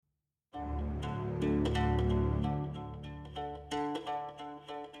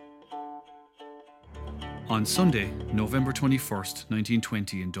On Sunday, November 21st,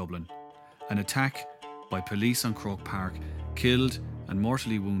 1920 in Dublin, an attack by police on Croke Park killed and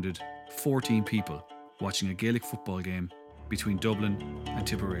mortally wounded 14 people watching a Gaelic football game between Dublin and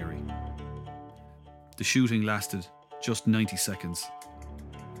Tipperary. The shooting lasted just 90 seconds.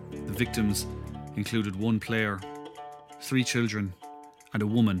 The victims included one player, 3 children, and a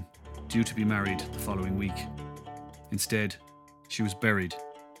woman due to be married the following week. Instead, she was buried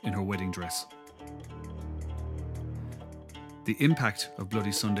in her wedding dress. The impact of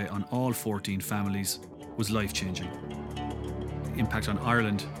Bloody Sunday on all 14 families was life-changing. The impact on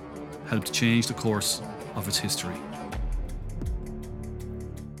Ireland helped change the course of its history.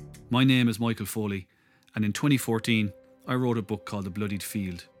 My name is Michael Foley, and in 2014 I wrote a book called The Bloodied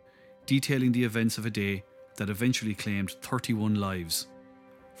Field, detailing the events of a day that eventually claimed 31 lives.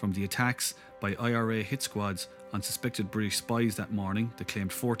 From the attacks by IRA hit squads on suspected British spies that morning that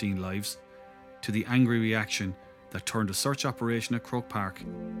claimed 14 lives, to the angry reaction that turned a search operation at Croke Park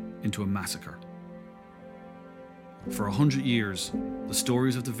into a massacre. For 100 years, the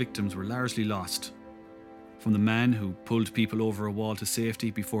stories of the victims were largely lost. From the man who pulled people over a wall to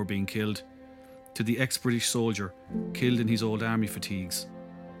safety before being killed, to the ex-British soldier killed in his old army fatigues,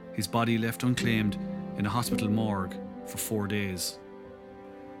 his body left unclaimed in a hospital morgue for 4 days,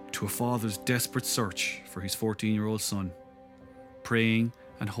 to a father's desperate search for his 14-year-old son, praying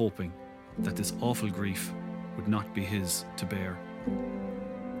and hoping that this awful grief would not be his to bear.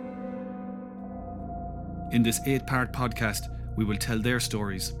 In this 8-part podcast, we will tell their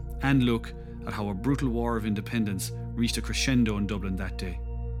stories and look at how a brutal war of independence reached a crescendo in Dublin that day.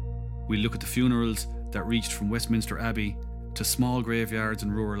 We'll look at the funerals that reached from Westminster Abbey to small graveyards in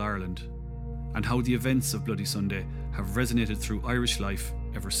rural Ireland, and how the events of Bloody Sunday have resonated through Irish life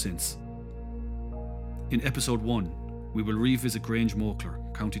ever since. In episode 1, we will revisit Grange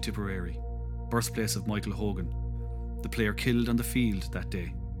Mochler, County Tipperary, birthplace of Michael Hogan, the player killed on the field that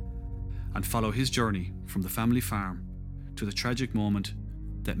day, and follow his journey from the family farm to the tragic moment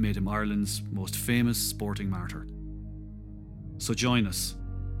that made him Ireland's most famous sporting martyr. So join us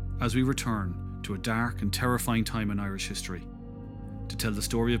as we return to a dark and terrifying time in Irish history to tell the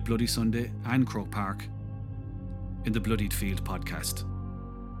story of Bloody Sunday and Croke Park in the Bloodied Field Podcast.